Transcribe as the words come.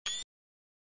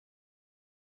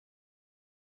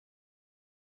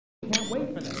can't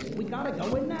wait for this. We gotta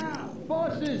go in now.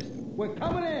 Bosses, we're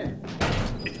coming in.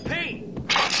 It's Payne.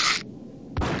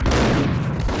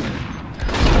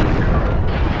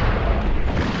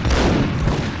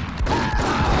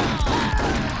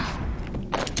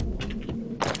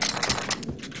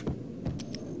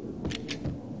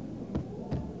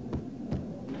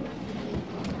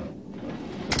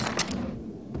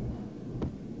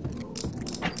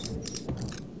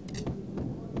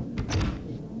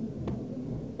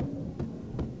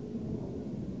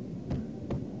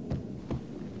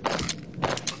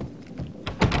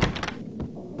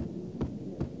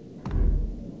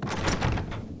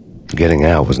 Getting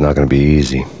out was not going to be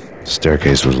easy. The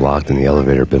staircase was locked and the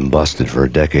elevator had been busted for a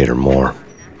decade or more.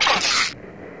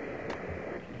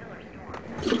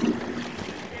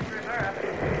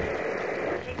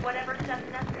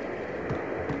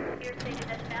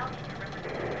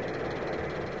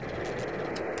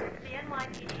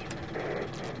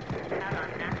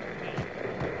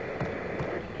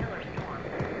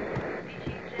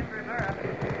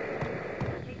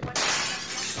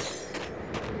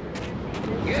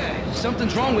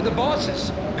 Something's wrong with the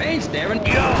bosses. Payne's there and...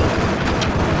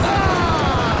 Yo!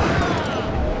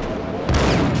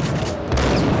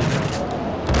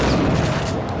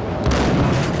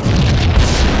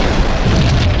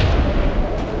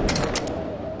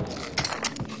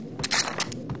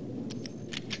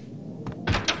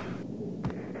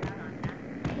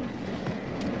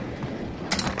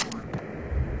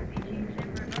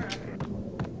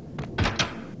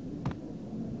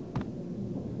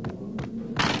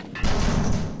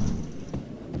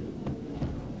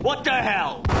 What the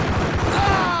hell?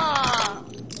 Ah!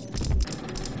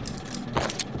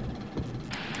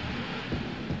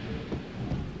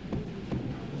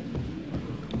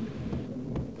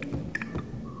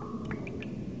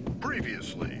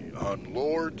 Previously on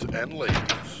Lords and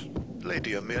Ladies.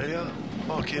 Lady Amelia,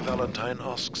 Marquis Valentine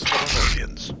asks for an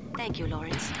audience. Thank you,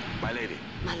 Lawrence. My lady.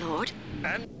 My lord.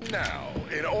 And now,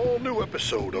 an all-new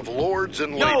episode of Lords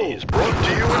and Ladies, brought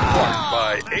to you in part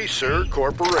by Acer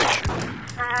Corporation.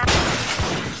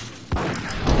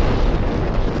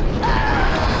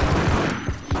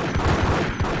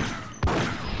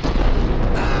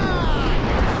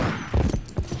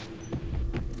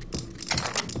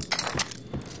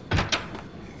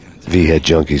 V-head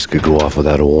junkies could go off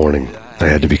without a warning. I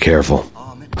had to be careful.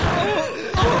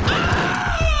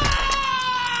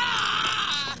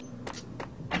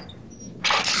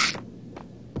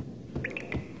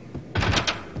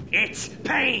 It's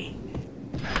Payne!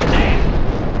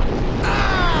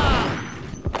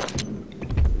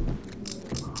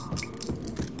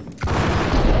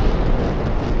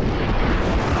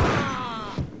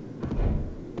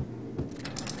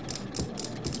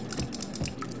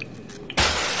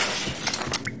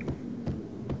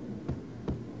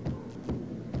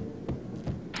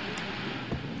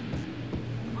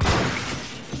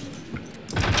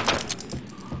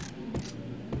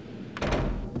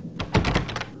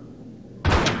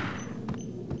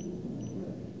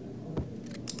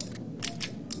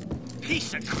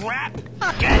 Piece of crap!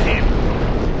 Get him!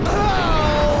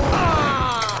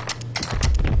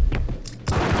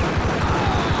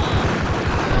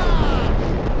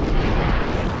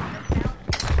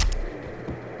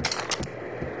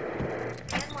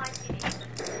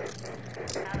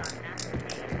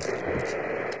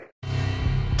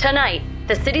 Tonight,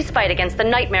 the city's fight against the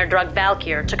nightmare drug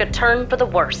Valkyr took a turn for the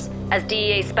worse, as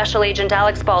DEA Special Agent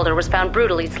Alex Balder was found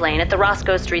brutally slain at the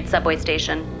Roscoe Street subway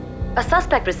station. A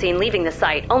suspect was seen leaving the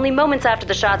site only moments after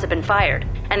the shots had been fired,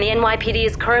 and the NYPD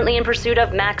is currently in pursuit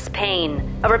of MaxPayne,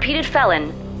 a repeated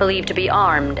felon believed to be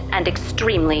armed and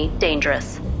extremely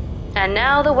dangerous. And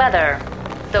now the weather.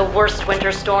 The worst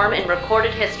winter storm in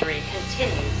recorded history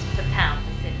continues to pound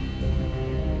the city.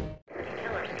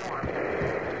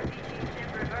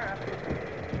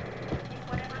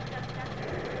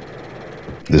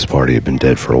 This party had been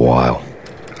dead for a while.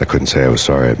 I couldn't say I was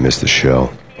sorry I'd missed the show.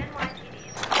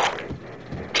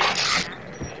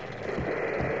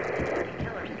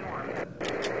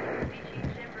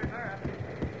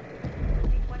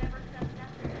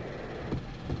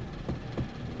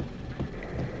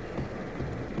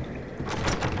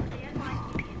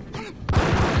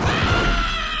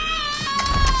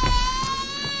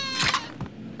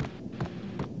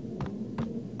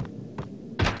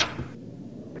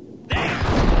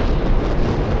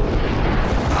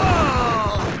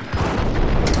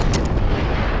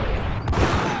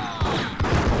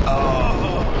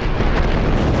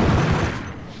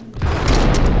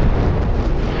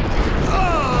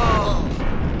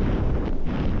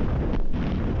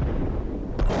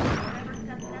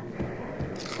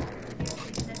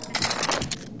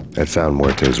 I'd found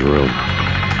Muerte's room.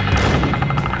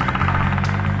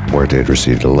 Muerte had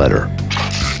received a letter.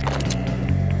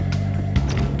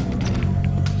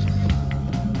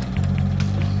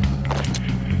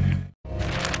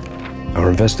 Our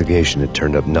investigation had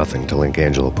turned up nothing to link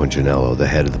Angelo Punchinello, the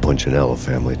head of the Punchinello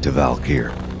family, to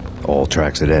Valkyr. All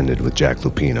tracks had ended with Jack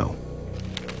Lupino.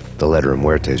 The letter in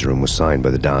Muerte's room was signed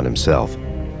by the Don himself.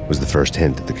 It was the first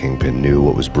hint that the Kingpin knew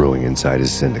what was brewing inside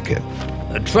his syndicate.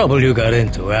 The trouble you got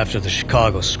into after the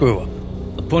Chicago screw-up.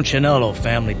 The Punchinello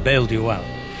family bailed you out.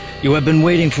 You have been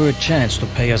waiting for a chance to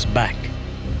pay us back.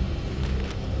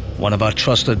 One of our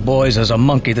trusted boys has a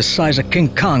monkey the size of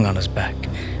King Kong on his back.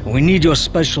 We need your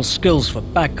special skills for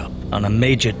backup on a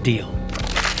major deal.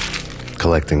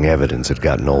 Collecting evidence had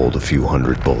gotten old a few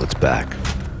hundred bullets back.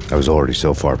 I was already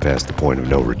so far past the point of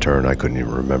no return I couldn't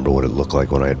even remember what it looked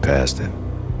like when I had passed it.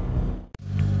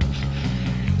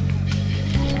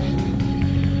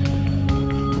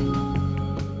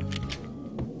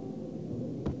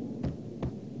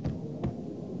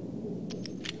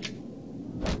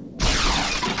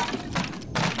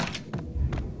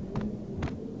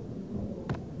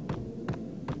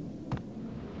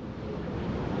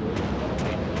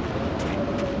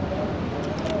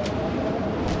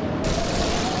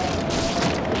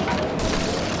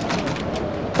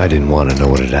 I didn't want to know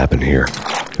what had happened here.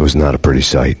 It was not a pretty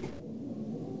sight.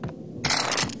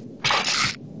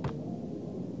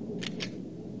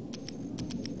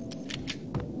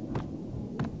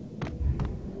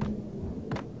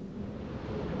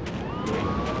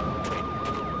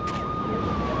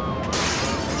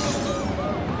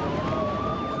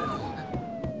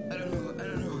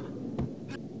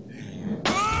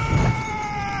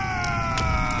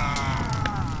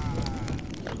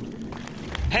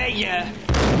 Hey, yeah.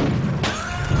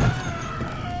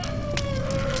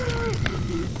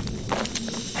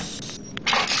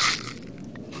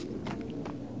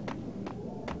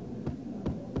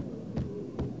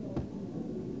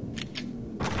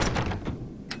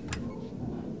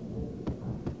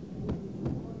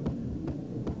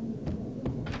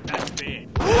 That's big.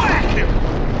 Whack him!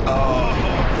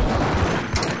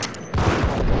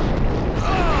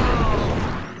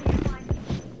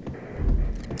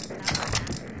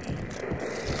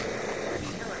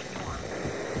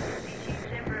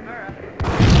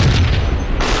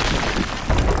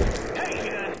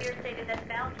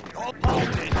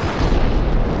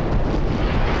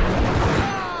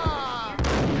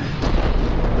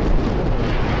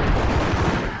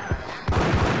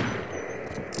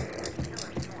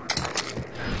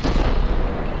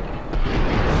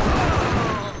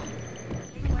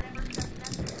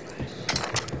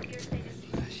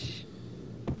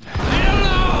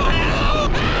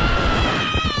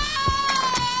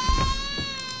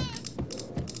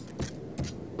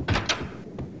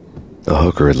 The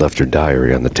hooker had left her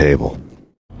diary on the table.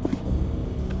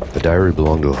 The diary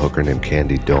belonged to a hooker named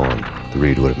Candy Dawn. The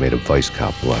read would have made a vice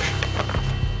cop blush.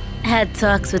 Had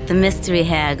talks with the mystery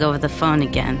hag over the phone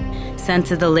again. Sent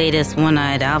her the latest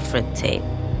One-Eyed Alfred tape.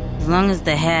 As long as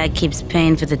the hag keeps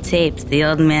paying for the tapes, the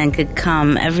old man could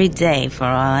come every day for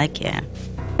all I care.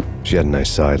 She had a nice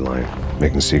sideline,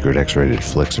 making secret X-rated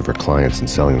flicks of her clients and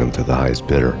selling them to the highest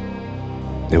bidder.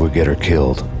 It would get her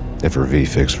killed if her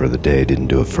V-fix for the day didn't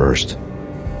do it first.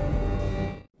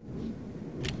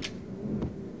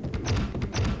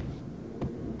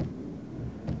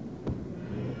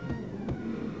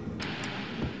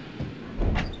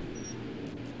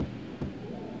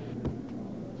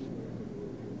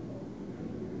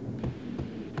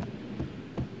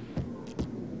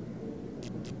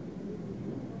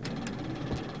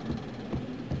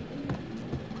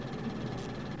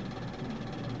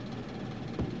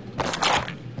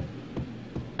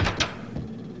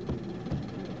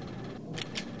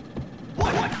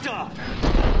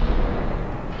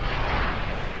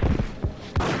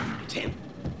 Tim.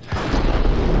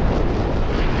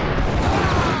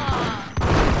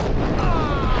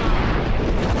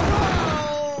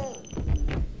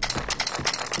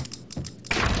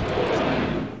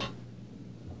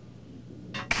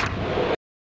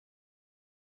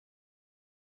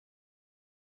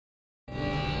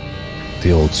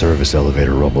 The old service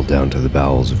elevator rumbled down to the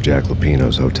bowels of Jack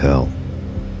Lupino's hotel.